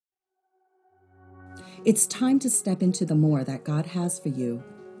It's time to step into the more that God has for you.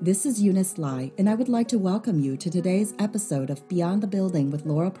 This is Eunice Lai, and I would like to welcome you to today's episode of Beyond the Building with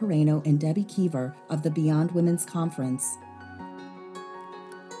Laura Pereno and Debbie Keever of the Beyond Women's Conference.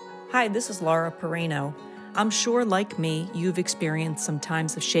 Hi, this is Laura Pereno. I'm sure, like me, you've experienced some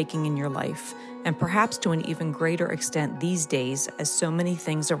times of shaking in your life, and perhaps to an even greater extent these days as so many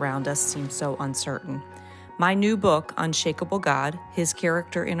things around us seem so uncertain. My new book, Unshakable God, His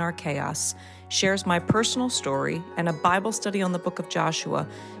Character in Our Chaos, shares my personal story and a Bible study on the book of Joshua,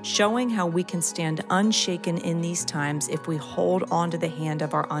 showing how we can stand unshaken in these times if we hold on to the hand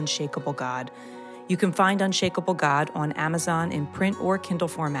of our unshakable God. You can find Unshakable God on Amazon in print or Kindle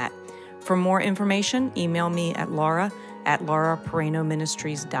format. For more information, email me at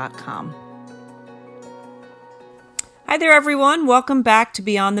laura@lauraperenoministries.com. Hi there, everyone. Welcome back to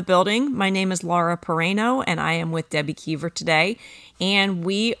Beyond the Building. My name is Laura Pereno, and I am with Debbie Keever today. And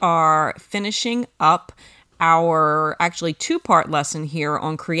we are finishing up our actually two-part lesson here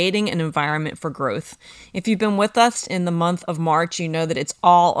on creating an environment for growth. If you've been with us in the month of March, you know that it's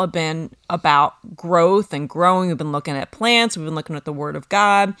all been about growth and growing. We've been looking at plants. We've been looking at the Word of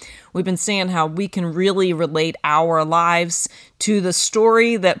God. We've been seeing how we can really relate our lives to the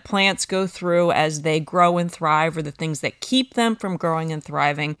story that plants go through as they grow and thrive, or the things that keep them from growing and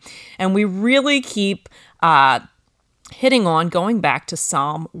thriving. And we really keep hitting on going back to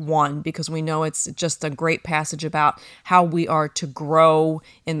Psalm 1, because we know it's just a great passage about how we are to grow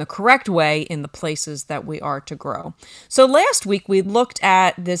in the correct way in the places that we are to grow. So last week we looked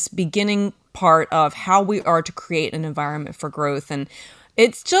at this beginning part of how we are to create an environment for growth, and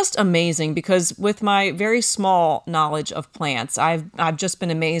it's just amazing because with my very small knowledge of plants, I've just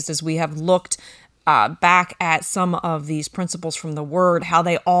been amazed as we have looked back at some of these principles from the Word, how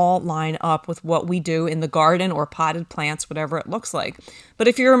they all line up with what we do in the garden or potted plants, whatever it looks like. But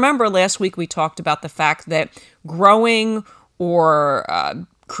if you remember last week, we talked about the fact that growing or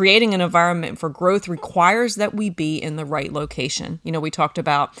creating an environment for growth requires that we be in the right location. You know, we talked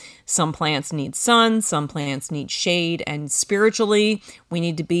about some plants need sun, some plants need shade, and spiritually, we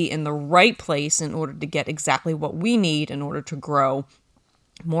need to be in the right place in order to get exactly what we need in order to grow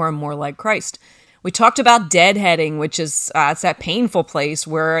more and more like Christ. We talked about deadheading, which is it's that painful place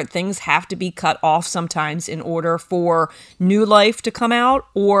where things have to be cut off sometimes in order for new life to come out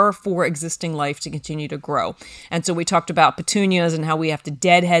or for existing life to continue to grow. And so we talked about petunias and how we have to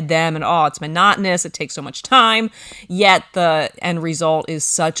deadhead them, and it's monotonous, it takes so much time, yet the end result is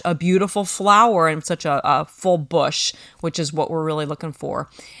such a beautiful flower and such a full bush, which is what we're really looking for.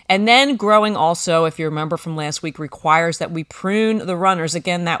 And then growing also, if you remember from last week, requires that we prune the runners.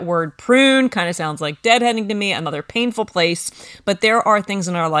 Again, that word prune kind of sounds like deadheading to me, another painful place. But there are things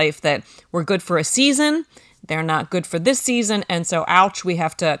in our life that were good for a season. They're not good for this season. And so, ouch, we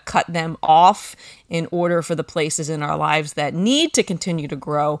have to cut them off in order for the places in our lives that need to continue to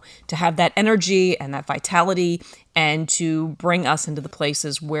grow, to have that energy and that vitality, and to bring us into the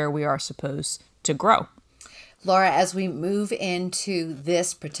places where we are supposed to grow. Laura, as we move into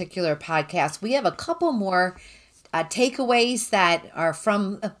this particular podcast, we have a couple more takeaways that are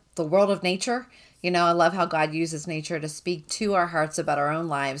from the world of nature. You know, I love how God uses nature to speak to our hearts about our own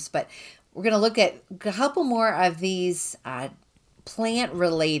lives, but we're going to look at a couple more of these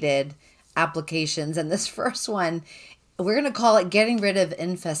plant-related applications. And this first one, we're going to call it getting rid of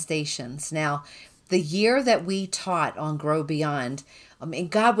infestations. Now, the year that we taught on Grow Beyond,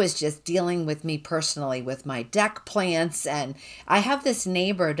 God was just dealing with me personally with my deck plants. And I have this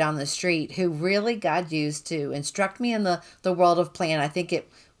neighbor down the street who really God used to instruct me in the world of plant. I think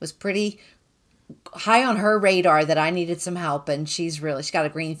it was pretty high on her radar that I needed some help. And she's got a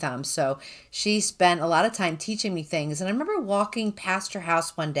green thumb. So she spent a lot of time teaching me things. And I remember walking past her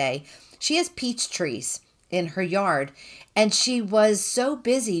house one day. She has peach trees in her yard. And she was so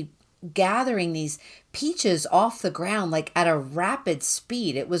busy gathering these peaches off the ground, like at a rapid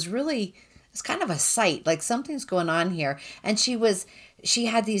speed. It's kind of a sight, like something's going on here. And she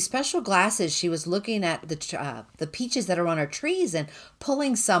had these special glasses. She was looking at the peaches that are on her trees and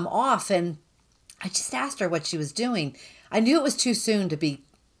pulling some off. And I just asked her what she was doing. I knew it was too soon to be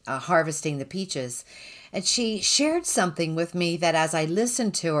harvesting the peaches. And she shared something with me that as I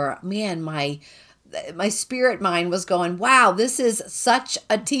listened to her, man, my spirit mind was going, wow, this is such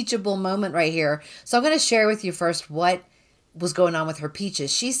a teachable moment right here. So I'm going to share with you first what was going on with her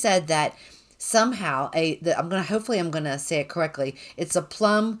peaches. She said that somehow I'm going to say it correctly. It's a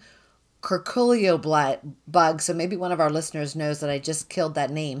plum curculio bug. So maybe one of our listeners knows that I just killed that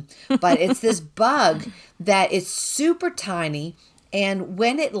name, but it's this bug that is super tiny And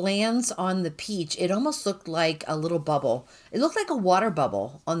when it lands on the peach, it almost looked like a little bubble. It looked like a water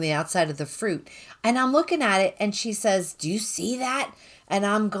bubble on the outside of the fruit. And I'm looking at it and she says, "Do you see that?" And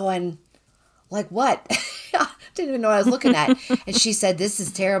I'm going, like, what? I didn't even know what I was looking at. And she said, "This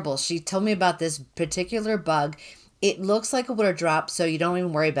is terrible." She told me about this particular bug. It looks like a water drop, so you don't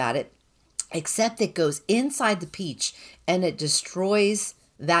even worry about it, except it goes inside the peach and it destroys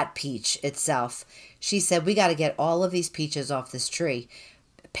that peach itself. She said, "We got to get all of these peaches off this tree."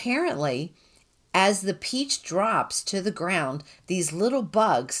 Apparently, as the peach drops to the ground, these little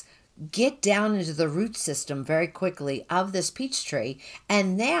bugs get down into the root system very quickly of this peach tree.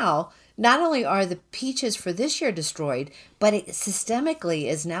 And now, not only are the peaches for this year destroyed, but it systemically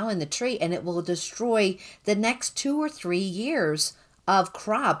is now in the tree and it will destroy the next 2 or 3 years of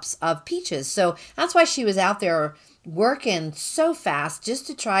crops of peaches. So that's why she was out there working so fast just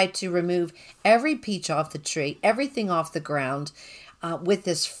to try to remove every peach off the tree, everything off the ground, with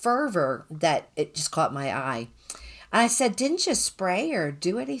this fervor that it just caught my eye. And I said, "Didn't you spray or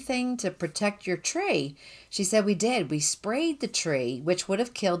do anything to protect your tree?" She said, "We did. We sprayed the tree, which would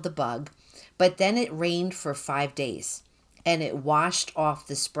have killed the bug, but then it rained for 5 days and it washed off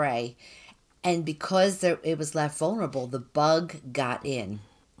the spray. And because it was left vulnerable, the bug got in."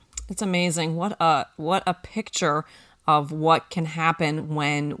 It's amazing. What a picture of what can happen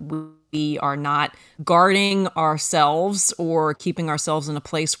when we are not guarding ourselves or keeping ourselves in a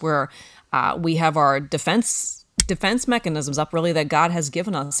place where we have our defense mechanisms up, really, that God has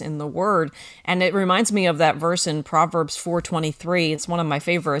given us in the Word. And it reminds me of that verse in Proverbs 4:23. It's one of my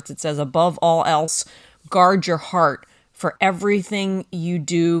favorites. It says, "Above all else, guard your heart, for everything you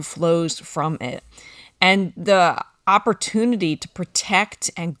do flows from it." And the opportunity to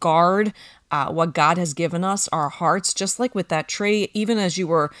protect and guard what God has given us, our hearts, just like with that tree. Even as you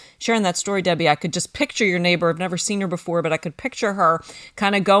were sharing that story, Debbie, I could just picture your neighbor. I've never seen her before, but I could picture her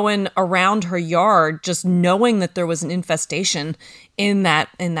kind of going around her yard, just knowing that there was an infestation in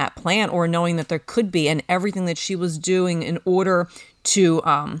that plant, or knowing that there could be, and everything that she was doing in order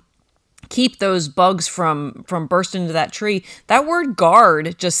to keep those bugs from bursting into that tree. That word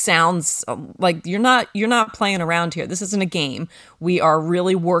guard just sounds like you're not playing around here. This isn't a game. We are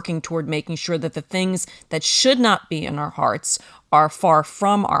really working toward making sure that the things that should not be in our hearts are far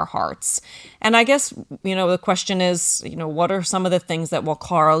from our hearts. And I guess, the question is, what are some of the things that will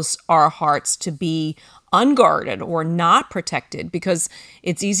cause our hearts to be unguarded or not protected? Because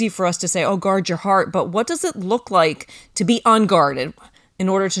it's easy for us to say, "Oh, guard your heart," but what does it look like to be unguarded, in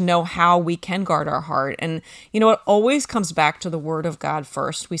order to know how we can guard our heart? And it always comes back to the Word of God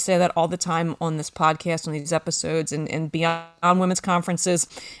first. We say that all the time on this podcast, on these episodes, and Beyond Women's conferences.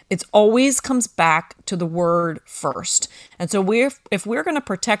 It always comes back to the Word first. And so if we're going to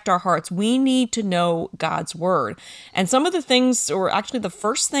protect our hearts, we need to know God's Word. And some of the things, or actually the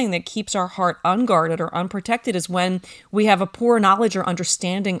first thing that keeps our heart unguarded or unprotected, is when we have a poor knowledge or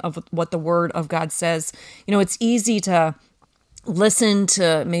understanding of what the Word of God says. It's easy to listen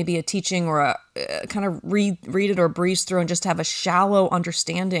to maybe a teaching or a kind of read it or breeze through and just have a shallow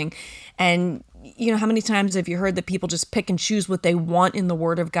understanding. And how many times have you heard that people just pick and choose what they want in the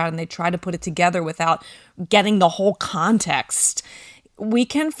Word of God and they try to put it together without getting the whole context? We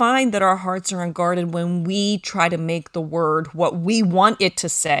can find that our hearts are unguarded when we try to make the Word what we want it to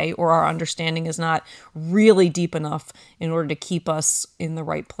say, or our understanding is not really deep enough in order to keep us in the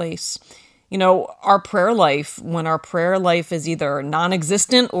right place. Our prayer life, when our prayer life is either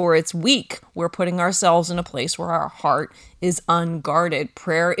non-existent or it's weak, we're putting ourselves in a place where our heart is unguarded.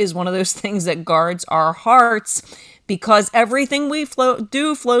 Prayer is one of those things that guards our hearts, because everything we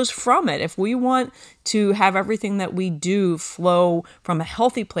do flows from it. If we want to have everything that we do flow from a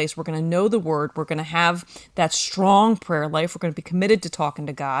healthy place, we're going to know the Word. We're going to have that strong prayer life. We're going to be committed to talking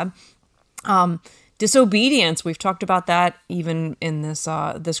to God. Disobedience, we've talked about that even in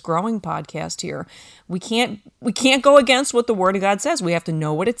this growing podcast here. We can't go against what the Word of God says. We have to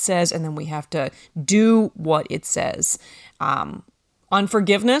know what it says, and then we have to do what it says.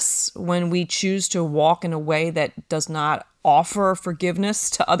 Unforgiveness, when we choose to walk in a way that does not offer forgiveness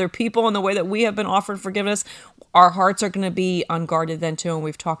to other people in the way that we have been offered forgiveness, our hearts are going to be unguarded then too. And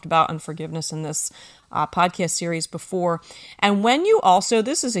we've talked about unforgiveness in this podcast series before. And when you also,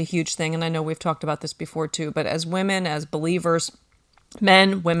 this is a huge thing, and I know we've talked about this before too, but as women, as believers,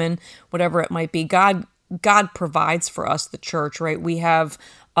 men, women, whatever it might be, God provides for us the church, right? We have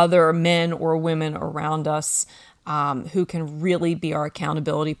other men or women around us who can really be our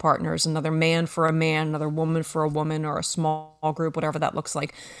accountability partners, another man for a man, another woman for a woman, or a small group, whatever that looks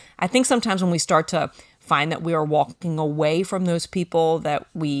like. I think sometimes when we start to find that we are walking away from those people that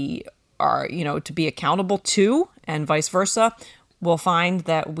we are, to be accountable to, and vice versa, we'll find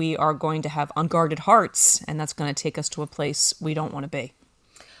that we are going to have unguarded hearts, and that's going to take us to a place we don't want to be.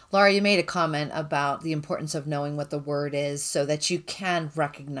 Laura, you made a comment about the importance of knowing what the word is so that you can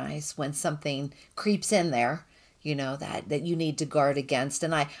recognize when something creeps in there, that you need to guard against.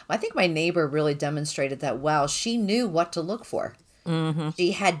 And I think my neighbor really demonstrated that well. She knew what to look for. Mm-hmm.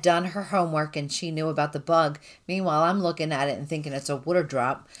 She had done her homework and she knew about the bug. Meanwhile, I'm looking at it and thinking it's a water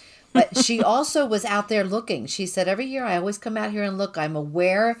drop. But she also was out there looking. She said, every year I always come out here and look. I'm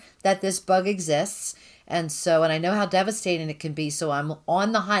aware that this bug exists. And I know how devastating it can be. So I'm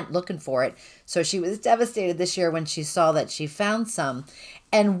on the hunt looking for it. So she was devastated this year when she saw that she found some.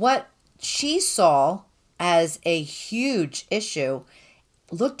 And what she saw as a huge issue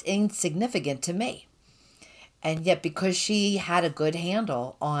looked insignificant to me. And yet, because she had a good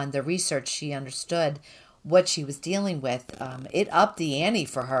handle on the research, she understood what she was dealing with. It upped the ante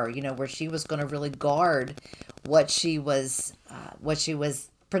for her, where she was going to really guard what she was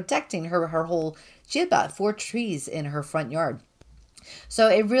protecting her whole. She had about 4 trees in her front yard. So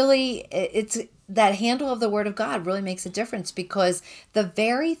it's that handle of the Word of God really makes a difference, because the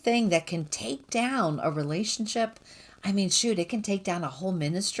very thing that can take down a relationship, it can take down a whole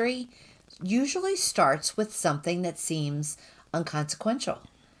ministry, usually starts with something that seems inconsequential.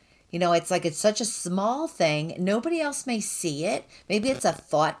 It's such a small thing. Nobody else may see it. Maybe it's a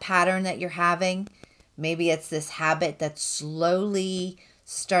thought pattern that you're having. Maybe it's this habit that's slowly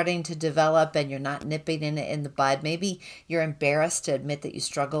starting to develop and you're not nipping it in the bud. Maybe you're embarrassed to admit that you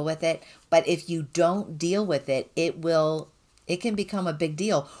struggle with it. But if you don't deal with it, it can become a big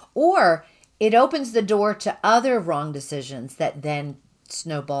deal. Or it opens the door to other wrong decisions that then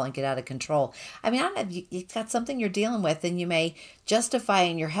snowball and get out of control. I don't know, you've got something you're dealing with, and you may justify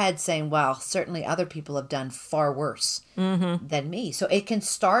in your head saying, well, certainly other people have done far worse than me. So it can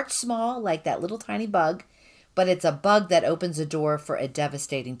start small, like that little tiny bug, but it's a bug that opens a door for a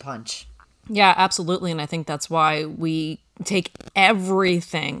devastating punch. Yeah, absolutely. And I think that's why we take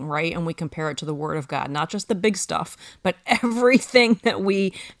everything, right, and we compare it to the Word of God, not just the big stuff, but everything that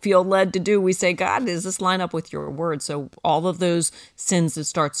we feel led to do. We say, God, does this line up with your word? So all of those sins that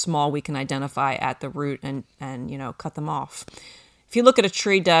start small, we can identify at the root and cut them off. If you look at a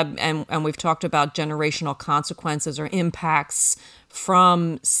tree, Deb, and we've talked about generational consequences or impacts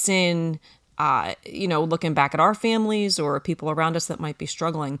from sin, looking back at our families or people around us that might be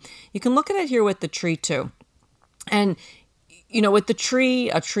struggling, you can look at it here with the tree too. And, with the tree,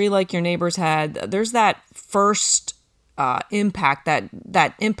 a tree like your neighbors had, there's that first impact,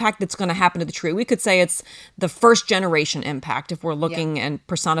 that impact that's going to happen to the tree. We could say it's the first generation impact if we're looking and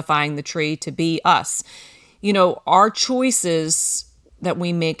personifying the tree to be us. Our choices that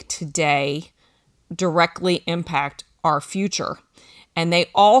we make today directly impact our future. And they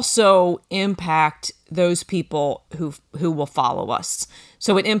also impact those people who will follow us.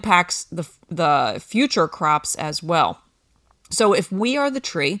 So it impacts the future crops as well. So if we are the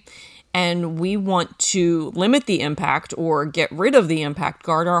tree and we want to limit the impact or get rid of the impact,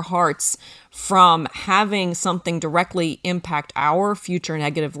 guard our hearts from having something directly impact our future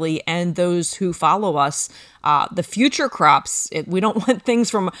negatively and those who follow us, the future crops, we don't want things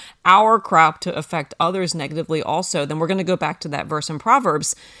from our crop to affect others negatively also, then we're going to go back to that verse in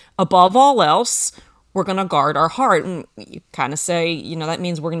Proverbs. Above all else, we're going to guard our heart. And you kind of say, that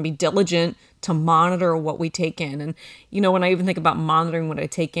means we're going to be diligent to monitor what we take in. And, when I even think about monitoring what I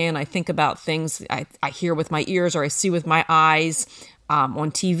take in, I think about things I hear with my ears or I see with my eyes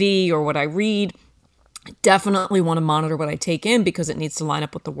on TV or what I read. I definitely want to monitor what I take in because it needs to line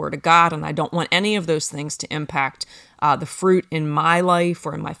up with the Word of God. And I don't want any of those things to impact the fruit in my life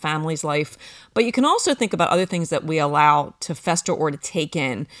or in my family's life. But you can also think about other things that we allow to fester or to take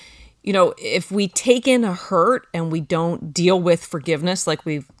in. If we take in a hurt and we don't deal with forgiveness like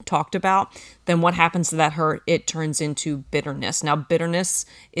we've talked about, then what happens to that hurt? It turns into bitterness. Now, bitterness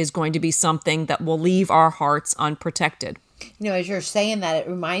is going to be something that will leave our hearts unprotected. As you're saying that, it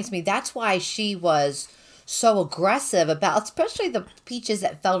reminds me, that's why she was so aggressive about, especially the peaches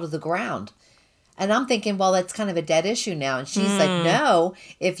that fell to the ground. And I'm thinking, well, that's kind of a dead issue now. And she's like, no,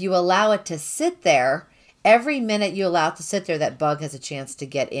 if you allow it to sit there, every minute you allow it to sit there, that bug has a chance to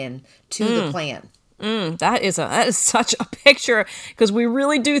get in to the plant. That is such a picture, because we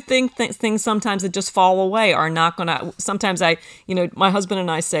really do think things sometimes that just fall away are not going to. Sometimes my husband and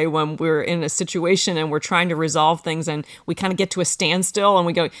I say when we're in a situation and we're trying to resolve things and we kind of get to a standstill and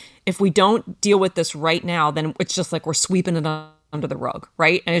we go, if we don't deal with this right now, then it's just like we're sweeping it under the rug,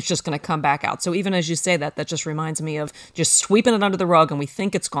 right? And it's just going to come back out. So even as you say that, that just reminds me of just sweeping it under the rug and we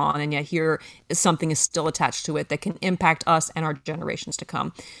think it's gone. And yet here is something is still attached to it that can impact us and our generations to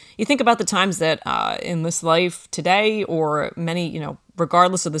come. You think about the times that in this life today or many,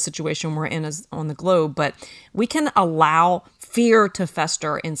 regardless of the situation we're in as on the globe, but we can allow fear to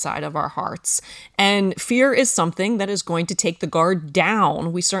fester inside of our hearts. And fear is something that is going to take the guard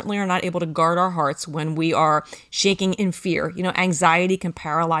down. We certainly are not able to guard our hearts when we are shaking in fear. Anxiety can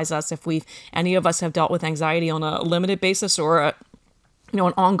paralyze us if any of us have dealt with anxiety on a limited basis or an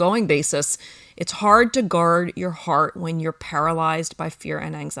ongoing basis. It's hard to guard your heart when you're paralyzed by fear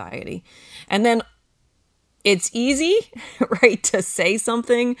and anxiety. And then it's easy, right, to say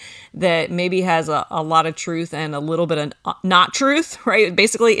something that maybe has a lot of truth and a little bit of not truth, right?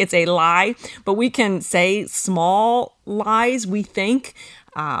 Basically, it's a lie, but we can say small lies, we think,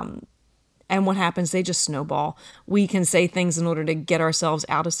 and what happens? They just snowball. We can say things in order to get ourselves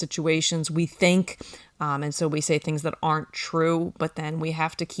out of situations, we think, and so we say things that aren't true, but then we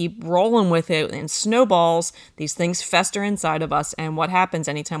have to keep rolling with it, and snowballs, these things fester inside of us, and what happens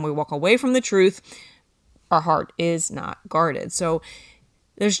anytime we walk away from the truth? Our heart is not guarded. So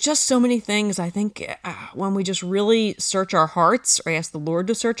there's just so many things. I think when we just really search our hearts or ask the Lord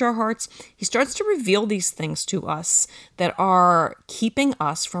to search our hearts, he starts to reveal these things to us that are keeping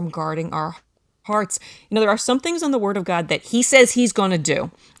us from guarding our hearts. There are some things in the Word of God that he says he's going to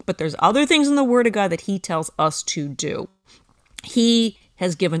do, but there's other things in the Word of God that he tells us to do. He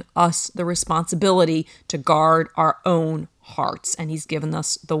has given us the responsibility to guard our own hearts, and he's given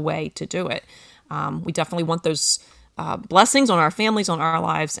us the way to do it. We definitely want those blessings on our families, on our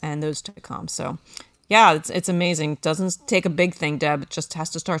lives, and those to come. So, yeah, it's amazing. It doesn't take a big thing, Deb. It just has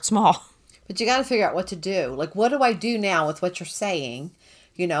to start small. But you got to figure out what to do. Like, what do I do now with what you're saying?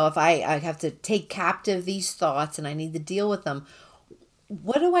 If I have to take captive these thoughts and I need to deal with them,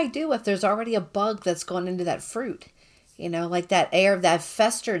 what do I do if there's already a bug that's gone into that fruit? Like that air that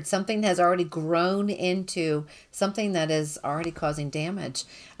festered, something has already grown into something that is already causing damage.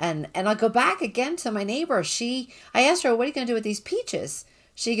 And I'll go back again to my neighbor. I asked her, what are you going to do with these peaches?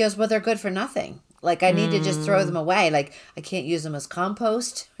 She goes, well, they're good for nothing. Like, I need to just throw them away. Like, I can't use them as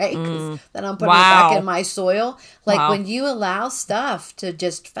compost, right? Because then I'm putting it back in my soil. Like, when you allow stuff to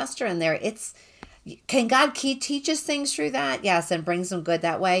just fester in there, can God teach us things through that? Yes, and bring some good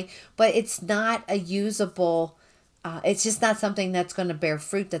that way. But it's not a usable... it's just not something that's going to bear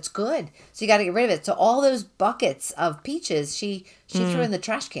fruit that's good. So you got to get rid of it. So all those buckets of peaches, she threw in the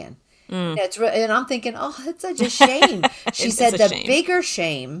trash can. And I'm thinking, oh, it's such a shame. She said the bigger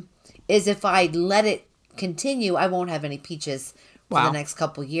shame is if I let it continue, I won't have any peaches for the next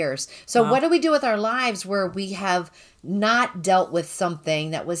couple years. So what do we do with our lives where we have not dealt with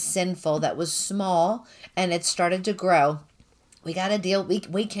something that was sinful, that was small, and it started to grow? We got to deal.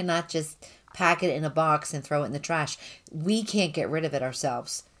 We cannot just pack it in a box and throw it in the trash. We can't get rid of it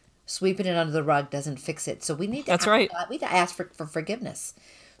ourselves. Sweeping it under the rug doesn't fix it. So we need to we need to ask for forgiveness.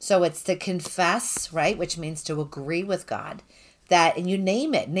 So it's to confess, right? Which means to agree with God that, and you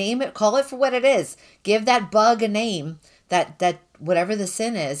name it, call it for what it is. Give that bug a name, that whatever the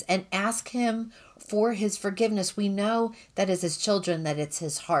sin is, and ask him for his forgiveness. We know that as his children, that it's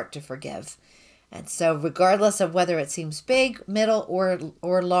his heart to forgive. And so regardless of whether it seems big, middle,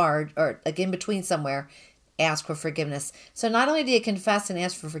 or large, or like in between somewhere, ask for forgiveness. So not only do you confess and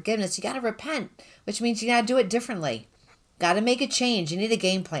ask for forgiveness, you got to repent, which means you got to do it differently. Got to make a change. You need a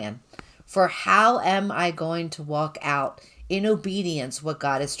game plan for how am I going to walk out in obedience what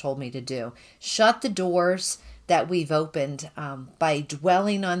God has told me to do. Shut the doors that we've opened by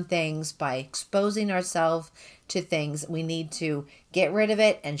dwelling on things, by exposing ourselves to things. We need to get rid of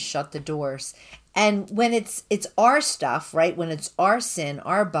it and shut the doors. And when it's our stuff, right? When it's our sin,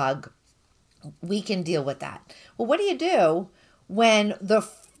 our bug, we can deal with that. Well, what do you do when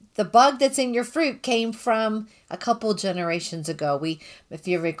the bug that's in your fruit came from a couple generations ago? If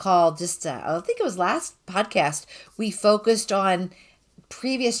you recall, just I think it was last podcast, we focused on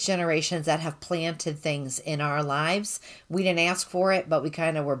previous generations that have planted things in our lives. We didn't ask for it, but we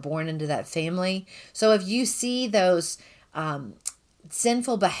kind of were born into that family. So if you see those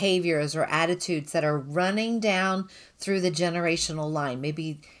sinful behaviors or attitudes that are running down through the generational line,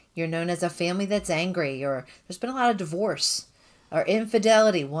 maybe you're known as a family that's angry, or there's been a lot of divorce or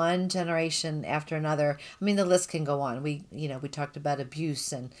infidelity one generation after another. I mean, the list can go on. We talked about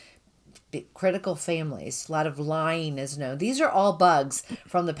abuse and critical families. A lot of lying is known. These are all bugs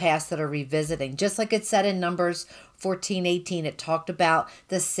from the past that are revisiting. Just like it said in Numbers 14:18, it talked about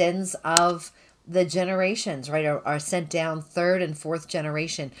the sins of the generations, right, are sent down third and fourth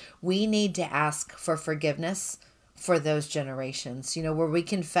generation. We need to ask for forgiveness for those generations, where we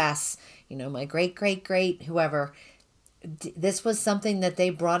confess, my great, great, great, whoever, this was something that they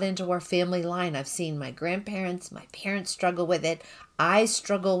brought into our family line. I've seen my grandparents, my parents struggle with it. I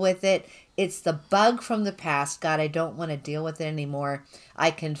struggle with it. It's the bug from the past. God, I don't want to deal with it anymore. I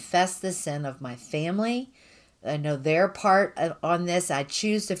confess the sin of my family. I know their part on this. I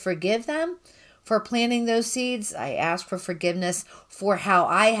choose to forgive them for planting those seeds. I ask for forgiveness for how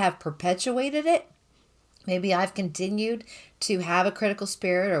I have perpetuated it. Maybe I've continued to have a critical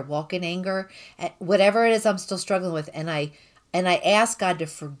spirit or walk in anger, whatever it is I'm still struggling with, and I ask God to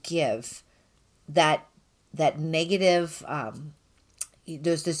forgive that negative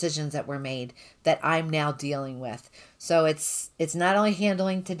those decisions that were made that I'm now dealing with. So it's not only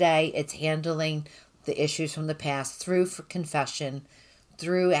handling today, it's handling the issues from the past through confession,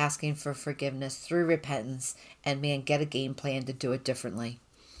 through asking for forgiveness, through repentance, and get a game plan to do it differently.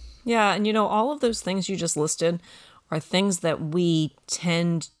 Yeah, and all of those things you just listed are things that we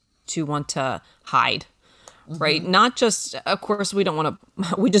tend to want to hide, right? Not just, of course, we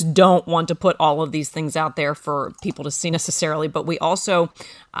just don't want to put all of these things out there for people to see necessarily, but we also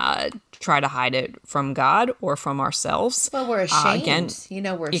try to hide it from God or from ourselves. Well, we're ashamed.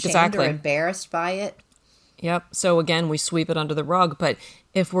 We're ashamed or embarrassed by it. Yep. So again, we sweep it under the rug. But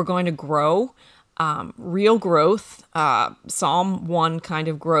if we're going to grow, real growth, Psalm 1 kind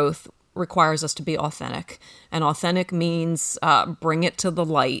of growth requires us to be authentic. And authentic means bring it to the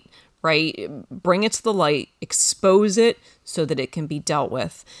light, right? Bring it to the light, expose it so that it can be dealt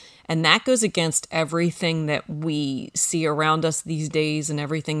with. And that goes against everything that we see around us these days and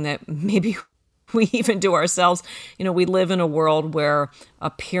everything that maybe we even do ourselves. We live in a world where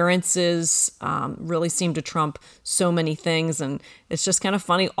appearances really seem to trump so many things. And it's just kind of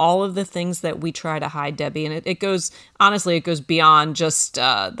funny, all of the things that we try to hide, Debbie. And it goes beyond just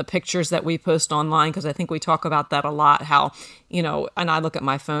the pictures that we post online, because I think we talk about that a lot, how, and I look at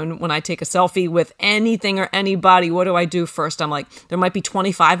my phone when I take a selfie with anything or anybody, what do I do first? I'm like, there might be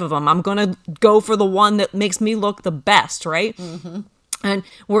 25 of them. I'm going to go for the one that makes me look the best, right? Mm-hmm. And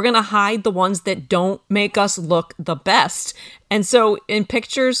we're going to hide the ones that don't make us look the best. And so in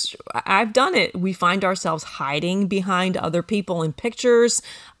pictures, I've done it. We find ourselves hiding behind other people in pictures.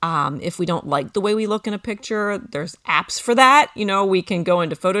 If we don't like the way we look in a picture, there's apps for that. We can go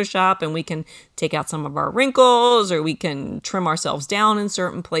into Photoshop and we can take out some of our wrinkles, or we can trim ourselves down in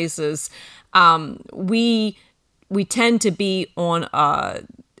certain places. We tend to be on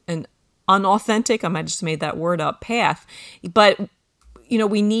an unauthentic, I might have just made that word up, path. But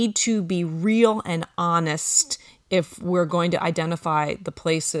we need to be real and honest if we're going to identify the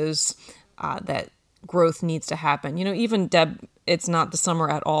places that growth needs to happen. Even Deb, it's not the summer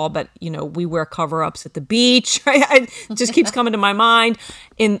at all, but we wear cover-ups at the beach, right? It just keeps coming to my mind.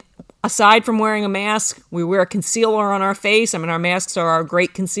 Aside from wearing a mask, we wear a concealer on our face. I mean, our masks are our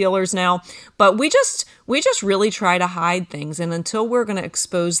great concealers now, but we just really try to hide things. And until we're going to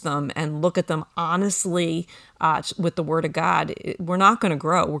expose them and look at them honestly with the Word of God, we're not going to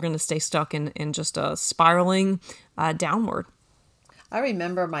grow. We're going to stay stuck in just a spiraling downward. I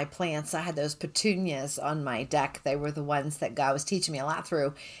remember my plants. I had those petunias on my deck. They were the ones that God was teaching me a lot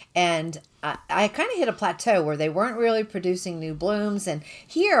through. And I kind of hit a plateau where they weren't really producing new blooms. And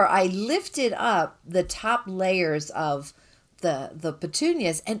here I lifted up the top layers of the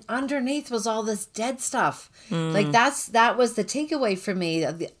petunias, and underneath was all this dead stuff. Like that was the takeaway for me.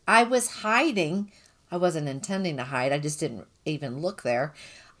 I was hiding. I wasn't intending to hide. I just didn't even look there.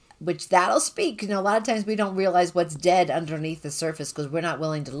 Which that'll speak. A lot of times we don't realize what's dead underneath the surface because we're not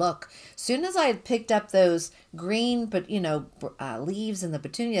willing to look. Soon as I had picked up those green, but leaves and the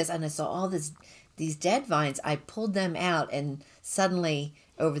petunias, and I saw all these dead vines, I pulled them out, and suddenly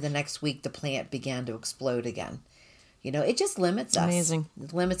over the next week, the plant began to explode again. It just limits us. Amazing.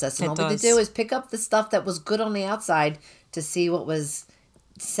 It limits us. And all we have to do is pick up the stuff that was good on the outside to see what was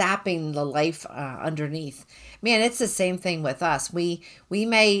sapping the life underneath. Man, it's the same thing with us. We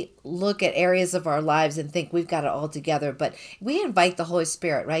may look at areas of our lives and think we've got it all together, but we invite the Holy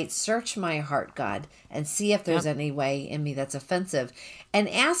Spirit, right? Search my heart, God, and see if there's any way in me that's offensive. And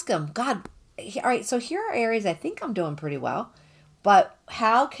ask Him, God, all right, so here are areas I think I'm doing pretty well, but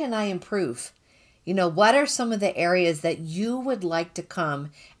how can I improve? What are some of the areas that you would like to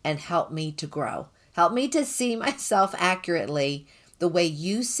come and help me to grow? Help me to see myself accurately the way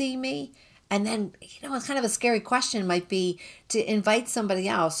you see me. And then, it's kind of a scary question might be to invite somebody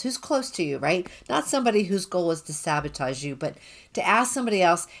else who's close to you, right? Not somebody whose goal is to sabotage you, but to ask somebody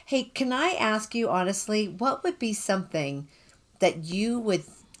else, hey, can I ask you honestly, what would be something that you would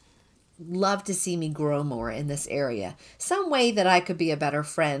love to see me grow more in this area? Some way that I could be a better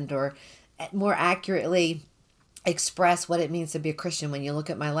friend, or more accurately, express what it means to be a Christian when you look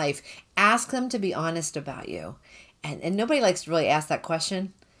at my life. Ask them to be honest about you. And nobody likes to really ask that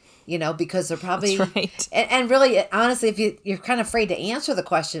question, because they're probably, That's right. and really, honestly, if you're kind of afraid to answer the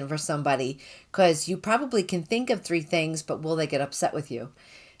question for somebody, because you probably can think of 3 things, but will they get upset with you?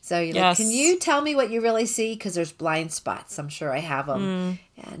 So you're like, Yes. can you tell me what you really see? Because there's blind spots. I'm sure I have them.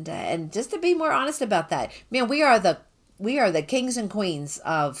 And just to be more honest about that, man, we are the kings and queens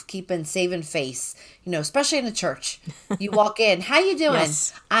of keeping saving face, especially in the church. You walk in, how you doing?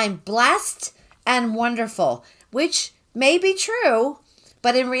 Yes. I'm blessed and wonderful, which may be true,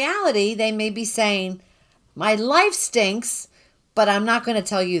 but in reality, they may be saying, my life stinks, but I'm not going to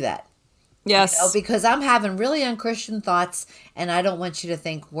tell you that. Yes. Because I'm having really unchristian thoughts, and I don't want you to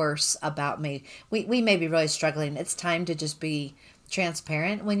think worse about me. We may be really struggling. It's time to just be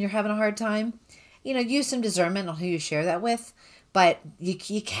transparent when you're having a hard time. Use some discernment on who you share that with, but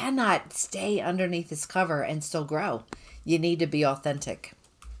you cannot stay underneath this cover and still grow. You need to be authentic.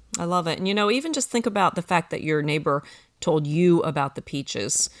 I love it. And, even just think about the fact that your neighbor told you about the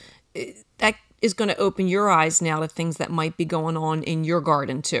peaches. That is going to open your eyes now to things that might be going on in your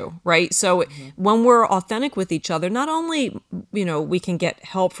garden too, right? So when we're authentic with each other, not only, we can get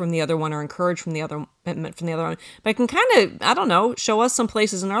help from the other one or encourage from the other one, but it can kind of, show us some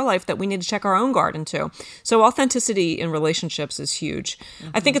places in our life that we need to check our own garden too. So authenticity in relationships is huge.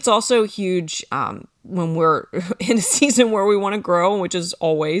 I think it's also huge when we're in a season where we want to grow, which is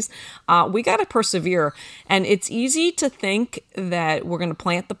always, we got to persevere. And it's easy to think that we're going to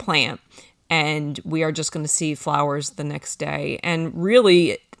plant the plant and we are just going to see flowers the next day. And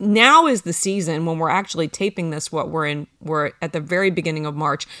really, now is the season when we're actually taping this, we're at the very beginning of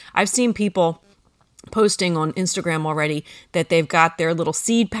March. I've seen people posting on Instagram already that they've got their little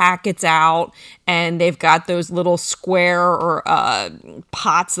seed packets out and they've got those little square or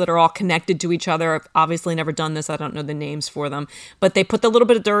pots that are all connected to each other. I've obviously never done this. I don't know the names for them, but they put the little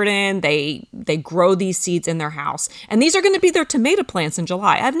bit of dirt in, they grow these seeds in their house. And these are going to be their tomato plants in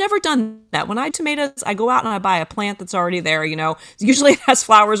July. I've never done that. When I have tomatoes, I go out and I buy a plant that's already there, usually it has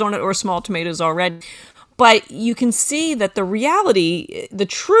flowers on it or small tomatoes already. But you can see that the reality, the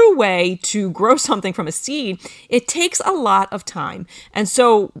true way to grow something from a seed, it takes a lot of time. And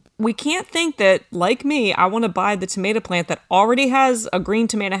so we can't think that, like me, I want to buy the tomato plant that already has a green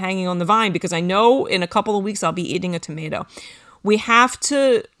tomato hanging on the vine because I know in a couple of weeks I'll be eating a tomato. We have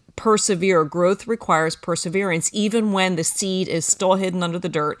to persevere. Growth requires perseverance, even when the seed is still hidden under the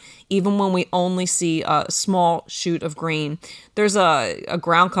dirt, even when we only see a small shoot of green. There's a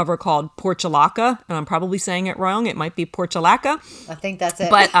ground cover called portulaca, and I'm probably saying it wrong. It might be portulaca. I think that's it.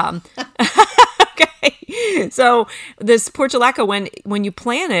 But okay. So this portulaca, when you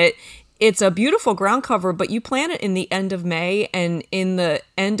plant it, it's a beautiful ground cover, but you plant it in the end of May, and in the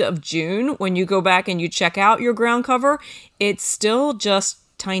end of June, when you go back and you check out your ground cover, it's still just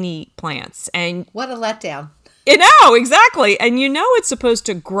tiny plants. And what a letdown. No, exactly. And it's supposed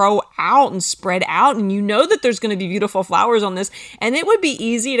to grow out and spread out, and that there's going to be beautiful flowers on this. And it would be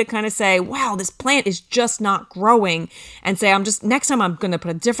easy to kind of say, wow, this plant is just not growing, and say, next time I'm going to put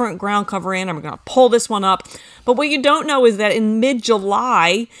a different ground cover in, I'm going to pull this one up. But what you don't know is that in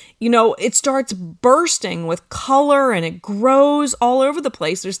mid-July, it starts bursting with color and it grows all over the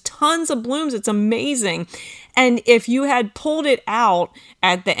place. There's tons of blooms. It's amazing. And if you had pulled it out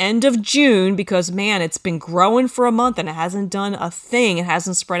at the end of June, because man, it's been growing for a month and it hasn't done a thing, it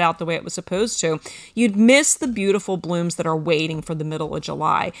hasn't spread out the way it was supposed to, you'd miss the beautiful blooms that are waiting for the middle of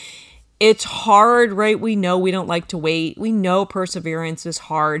July. It's hard, right? We know we don't like to wait. We know perseverance is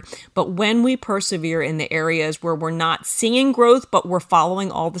hard. But when we persevere in the areas where we're not seeing growth, but we're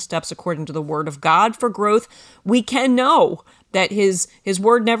following all the steps according to the Word of God for growth, we can know that his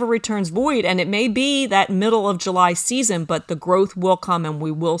word never returns void. And it may be that middle of July season, but the growth will come and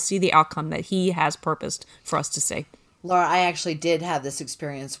we will see the outcome that he has purposed for us to see. Laura, I actually did have this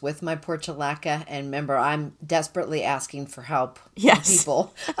experience with my portulaca, and remember, I'm desperately asking for help from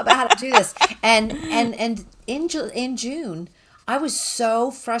people about how to do this. And in June, I was so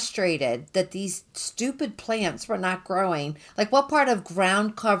frustrated that these stupid plants were not growing. Like, what part of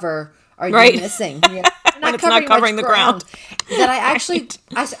ground cover are you missing? When it's not covering the ground. That I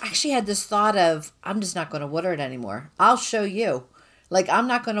actually had this thought of, I'm just not going to water it anymore. I'll show you. Like, I'm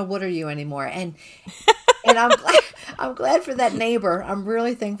not going to water you anymore. And I'm glad for that neighbor. I'm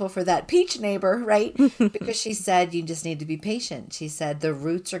really thankful for that peach neighbor, right? Because she said, you just need to be patient. She said, the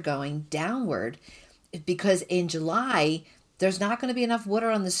roots are going downward because in July, there's not going to be enough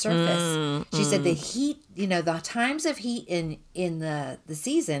water on the surface. She said the heat, the times of heat in the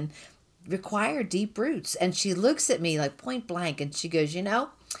season require deep roots. And she looks at me like point blank and she goes,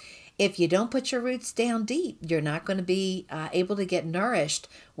 if you don't put your roots down deep, you're not going to be able to get nourished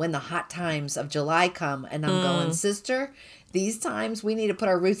when the hot times of July come. And I'm going, sister, these times we need to put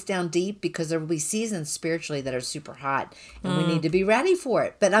our roots down deep because there will be seasons spiritually that are super hot and we need to be ready for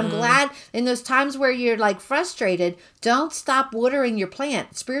it. But I'm glad in those times where you're like frustrated, don't stop watering your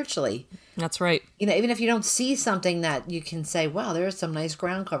plant spiritually. That's right. You know, even if you don't see something that you can say, wow, there's some nice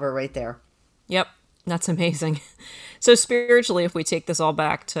ground cover right there. Yep. That's amazing. So spiritually, if we take this all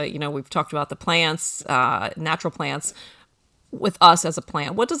back to, we've talked about the plants, natural plants, with us as a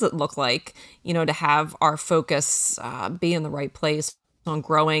plant, what does it look like, to have our focus be in the right place on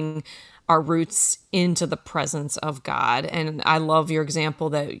growing our roots into the presence of God? And I love your example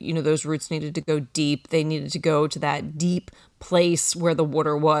that, those roots needed to go deep. They needed to go to that deep place where the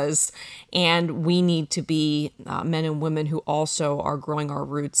water was. And we need to be men and women who also are growing our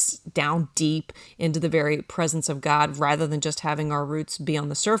roots down deep into the very presence of God, rather than just having our roots be on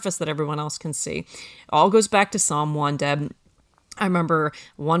the surface that everyone else can see. It all goes back to Psalm 1, Deb. I remember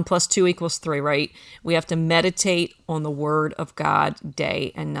 1 + 2 = 3, right? We have to meditate on the word of God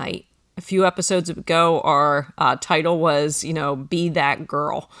day and night. A few episodes ago, our title was, be that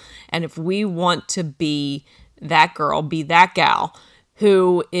girl. And if we want to be that girl, be that gal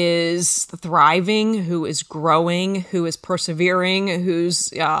who is thriving, who is growing, who is persevering,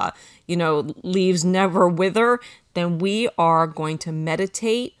 whose, leaves never wither, then we are going to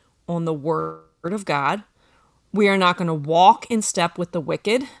meditate on the word of God. We are not going to walk in step with the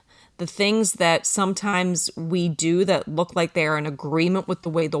wicked. The things that sometimes we do that look like they are in agreement with the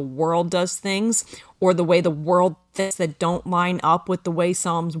way the world does things, or the way the world thinks, that don't line up with the way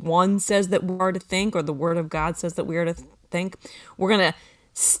Psalms 1 says that we are to think, or the Word of God says that we are to think. We're going to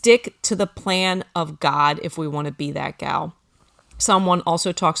stick to the plan of God if we want to be that gal. Psalm 1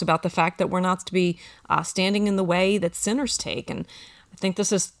 also talks about the fact that we're not to be standing in the way that sinners take. And I think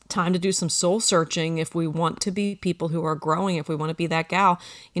this is time to do some soul searching if we want to be people who are growing, if we want to be that gal.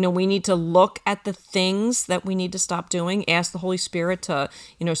 We need to look at the things that we need to stop doing, ask the Holy Spirit to,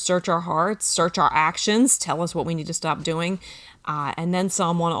 search our hearts, search our actions, tell us what we need to stop doing. And then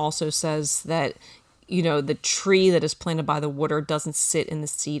Psalm 1 also says that, the tree that is planted by the water doesn't sit in the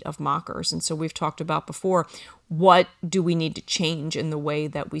seat of mockers. And so we've talked about before, what do we need to change in the way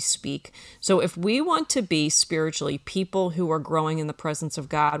that we speak? So if we want to be spiritually people who are growing in the presence of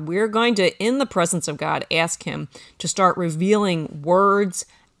God, we're going to, in the presence of God, ask Him to start revealing words,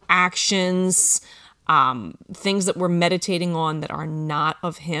 actions, things that we're meditating on that are not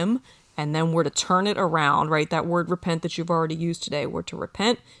of Him. And then we're to turn it around, right? That word repent that you've already used today. We're to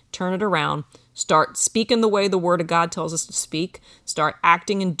repent, turn it around, start speaking the way the Word of God tells us to speak, start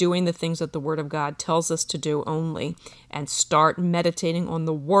acting and doing the things that the Word of God tells us to do only, and start meditating on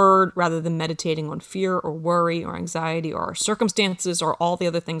the Word rather than meditating on fear or worry or anxiety or our circumstances or all the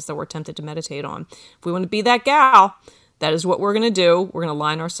other things that we're tempted to meditate on. If we want to be that gal, that is what we're going to do. We're going to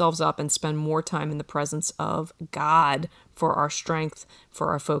line ourselves up and spend more time in the presence of God for our strength, for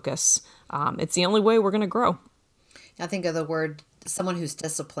our focus. It's the only way we're going to grow. I think of the word, someone who's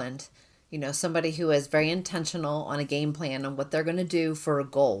disciplined, somebody who is very intentional on a game plan on what they're going to do for a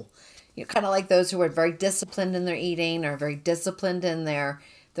goal. Kind of like those who are very disciplined in their eating or very disciplined in their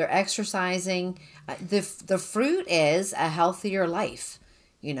exercising. The fruit is a healthier life.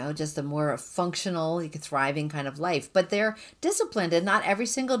 Just a more functional, thriving kind of life. But they're disciplined, and not every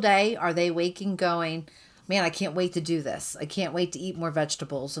single day are they waking going, man, I can't wait to do this. I can't wait to eat more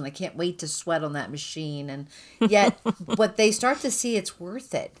vegetables, and I can't wait to sweat on that machine. And yet, what they start to see, it's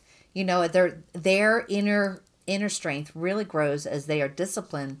worth it. Their inner strength really grows as they are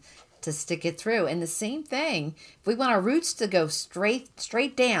disciplined to stick it through. And the same thing, if we want our roots to go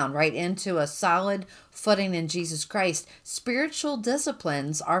straight down, right into a solid footing in Jesus Christ, spiritual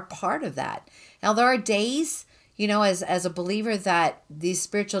disciplines are part of that. Now, there are days, as a believer, that these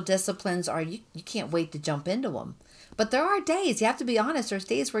spiritual disciplines are, you can't wait to jump into them. But there are days, you have to be honest, there's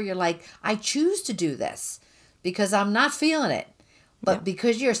days where you're like, I choose to do this because I'm not feeling it. But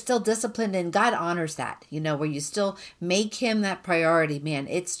because you're still disciplined, and God honors that, where you still make Him that priority, man,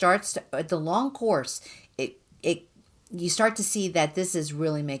 it starts to, at the long course, you start to see that this is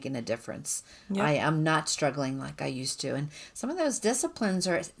really making a difference. Yep. I am not struggling like I used to. And some of those disciplines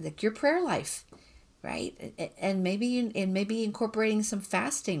are like your prayer life, right? And maybe incorporating some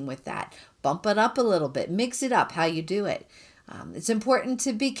fasting with that. Bump it up a little bit, mix it up how you do it. It's important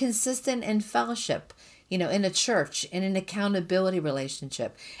to be consistent in fellowship, in a church, in an accountability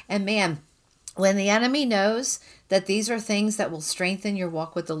relationship. And man, When the enemy knows that these are things that will strengthen your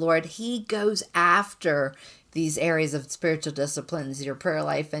walk with the Lord, he goes after these areas of spiritual disciplines, your prayer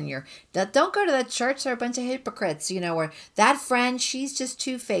life and your, don't go to that church, they're a bunch of hypocrites, or that friend, she's just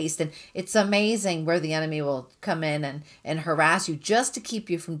two-faced. And it's amazing where the enemy will come in and harass you just to keep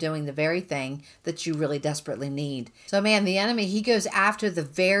you from doing the very thing that you really desperately need. So man, the enemy, he goes after the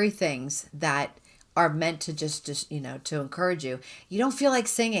very things that are meant to just to encourage you. You don't feel like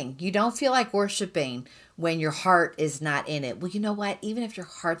singing. You don't feel like worshiping when your heart is not in it. Well, you know what? Even if your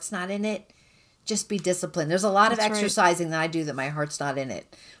heart's not in it, just be disciplined. There's a lot of exercising that I do that my heart's not in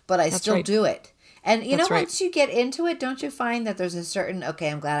it, but I still do it. And once you get into it, don't you find that there's a certain, okay,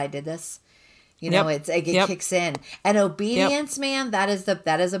 I'm glad I did this. It kicks in. And obedience, man, that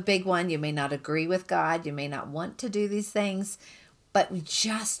is a big one. You may not agree with God. You may not want to do these things, but we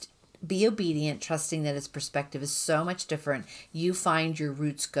just be obedient, trusting that his perspective is so much different. You find your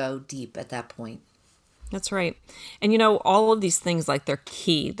roots go deep at that point. That's right. And all of these things, like, they're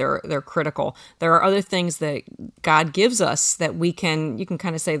key, they're critical. There are other things that God gives us that you can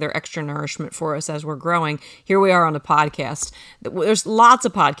kind of say they're extra nourishment for us as we're growing. Here we are on a podcast. There's lots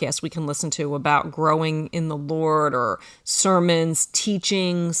of podcasts we can listen to about growing in the Lord, or sermons,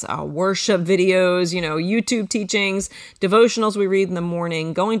 teachings, worship videos, YouTube teachings, devotionals we read in the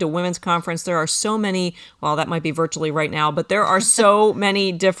morning, going to women's conference. There are so many, well, that might be virtually right now, but there are so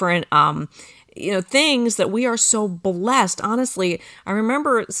many different things that we are so blessed. Honestly, I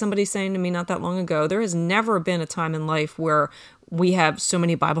remember somebody saying to me not that long ago, there has never been a time in life where we have so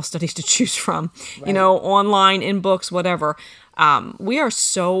many Bible studies to choose from, right. Online, in books, whatever. We are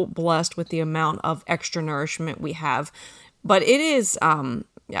so blessed with the amount of extra nourishment we have. But it is,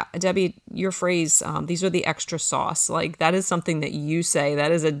 Debbie, your phrase, these are the extra sauce. Like, that is something that you say.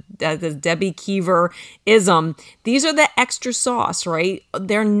 That is Debbie Keever-ism. These are the extra sauce, right?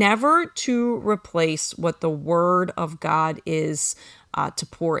 They're never to replace what the Word of God is to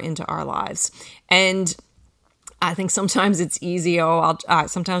pour into our lives. And I think sometimes it's easy.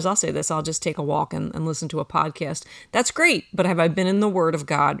 Sometimes I'll say this, I'll just take a walk and listen to a podcast. That's great. But have I been in the Word of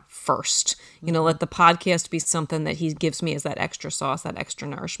God first? Let the podcast be something that he gives me as that extra sauce, that extra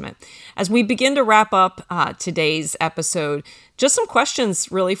nourishment. As we begin to wrap up today's episode, just some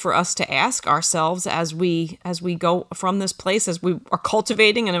questions really for us to ask ourselves as we go from this place, as we are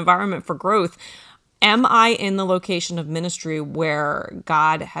cultivating an environment for growth. Am I in the location of ministry where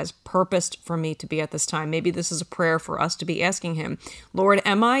God has purposed for me to be at this time? Maybe this is a prayer for us to be asking him. Lord,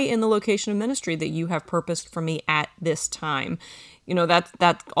 am I in the location of ministry that you have purposed for me at this time?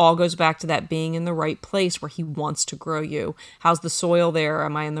 That all goes back to that being in the right place where he wants to grow you. How's the soil there?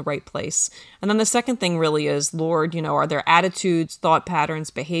 Am I in the right place? And then the second thing really is, Lord, are there attitudes, thought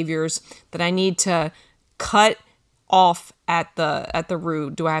patterns, behaviors that I need to cut off at the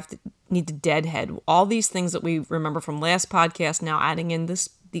root? Do I need to deadhead all these things that we remember from last podcast, now adding in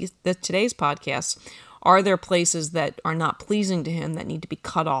today's podcast? Are there places that are not pleasing to him that need to be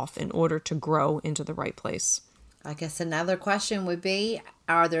cut off in order to grow into the right place? I guess another question would be,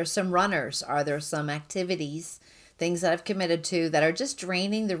 are there some runners? Are there some activities, things that I've committed to that are just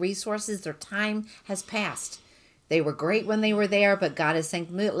draining the resources? Their time has passed. They were great when they were there, but God is saying,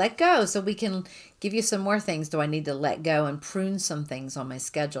 let go so we can give you some more things. Do I need to let go and prune some things on my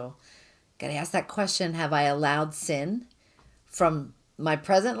schedule? Got to ask that question, have I allowed sin from my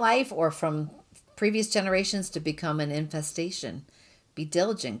present life or from previous generations to become an infestation? Be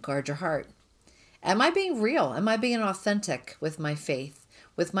diligent, guard your heart. Am I being real? Am I being authentic with my faith,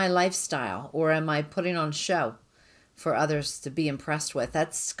 with my lifestyle, or am I putting on show for others to be impressed with?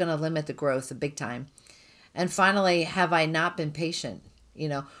 That's going to limit the growth a big time. And finally, have I not been patient?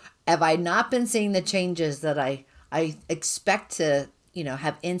 Have I not been seeing the changes that I expect to,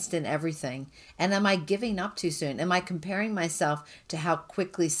 have instant everything? And am I giving up too soon? Am I comparing myself to how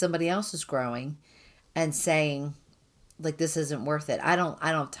quickly somebody else is growing and saying, like, this isn't worth it? I don't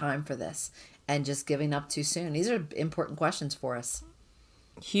have time for this, and just giving up too soon? These are important questions for us.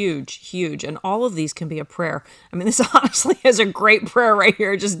 Huge. And all of these can be a prayer. I mean, this honestly is a great prayer right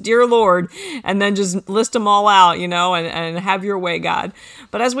here. Just, dear Lord, and then just list them all out, and have your way, God.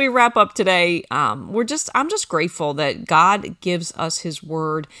 But as we wrap up today, I'm just grateful that God gives us his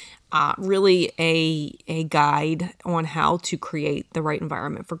word, really a guide on how to create the right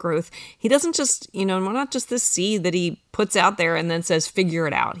environment for growth. He doesn't just, we're not just this seed that he puts out there and then says, figure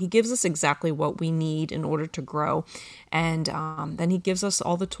it out. He gives us exactly what we need in order to grow. And then he gives us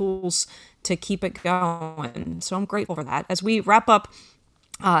all the tools to keep it going. So I'm grateful for that. As we wrap up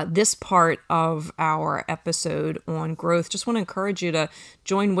this part of our episode on growth. Just want to encourage you to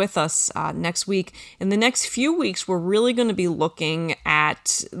join with us next week. In the next few weeks, we're really going to be looking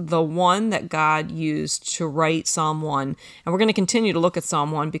at the one that God used to write Psalm 1. And we're going to continue to look at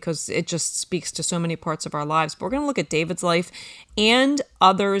Psalm 1 because it just speaks to so many parts of our lives. But we're going to look at David's life and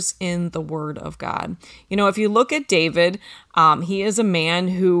others in the Word of God. You know, if you look at David, he is a man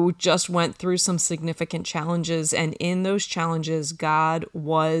who just went through some significant challenges, and in those challenges, God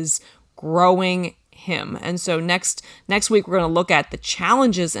was growing him. And so next week, we're going to look at the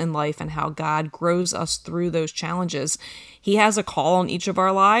challenges in life and how God grows us through those challenges. He has a call on each of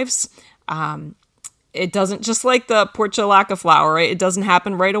our lives. It doesn't, just like the portulaca flower, right? It doesn't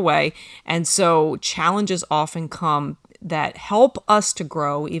happen right away. And so challenges often come that help us to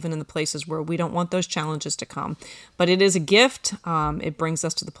grow, even in the places where we don't want those challenges to come. But it is a gift. It brings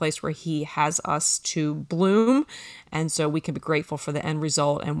us to the place where he has us to bloom. And so we can be grateful for the end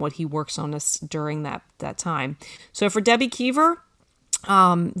result and what he works on us during that time. So for Debbie Kiever,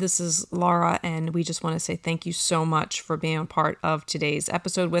 this is Laura, and we just want to say thank you so much for being a part of today's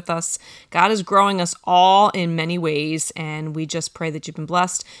episode with us. God is growing us all in many ways, and we just pray that you've been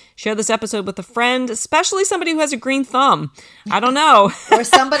blessed. Share this episode with a friend, especially somebody who has a green thumb. I don't know. Or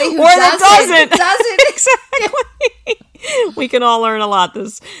somebody who doesn't. Exactly. We can all learn a lot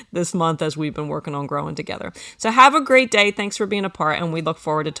this month as we've been working on growing together. So have a great day. Thanks for being a part, and we look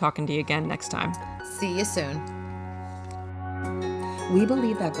forward to talking to you again next time. See you soon. We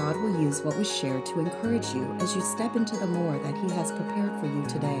believe that God will use what was shared to encourage you as you step into the more that He has prepared for you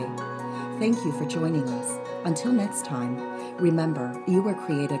today. Thank you for joining us. Until next time, remember, you were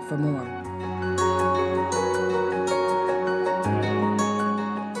created for more.